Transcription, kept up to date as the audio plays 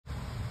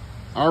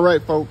All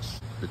right, folks,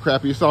 the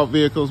Crappy Assault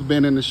vehicle's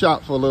been in the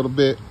shop for a little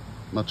bit.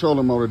 My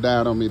trolling motor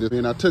died on me,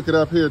 and I took it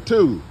up here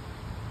too.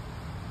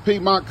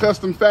 Piedmont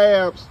Custom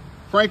Fabs,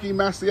 Frankie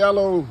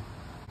Masiello.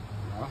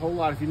 A whole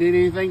lot. If you need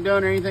anything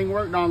done or anything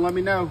worked on, let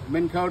me know.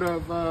 Minn Kota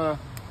of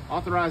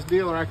authorized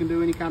dealer. I can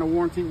do any kind of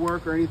warranty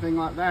work or anything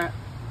like that.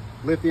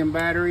 Lithium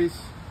batteries,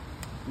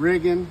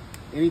 rigging,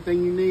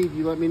 anything you need,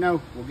 you let me know.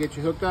 We'll get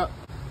you hooked up.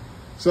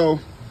 So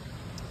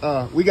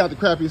we got the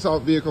Crappy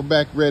Assault vehicle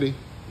back ready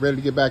to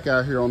get back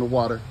out here on the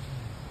water.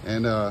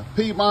 And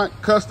Piedmont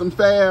Custom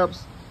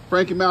Fabs,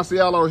 Frankie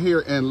Masiello here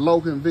in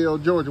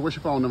Loganville, Georgia. What's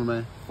your phone number,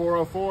 man?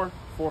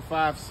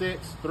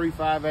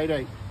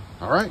 404-456-3588.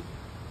 All right.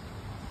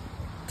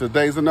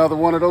 Today's another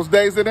one of those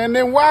days that end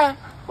in Y,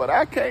 but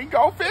I can't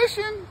go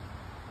fishing.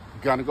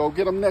 Gonna go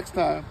get them next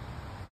time.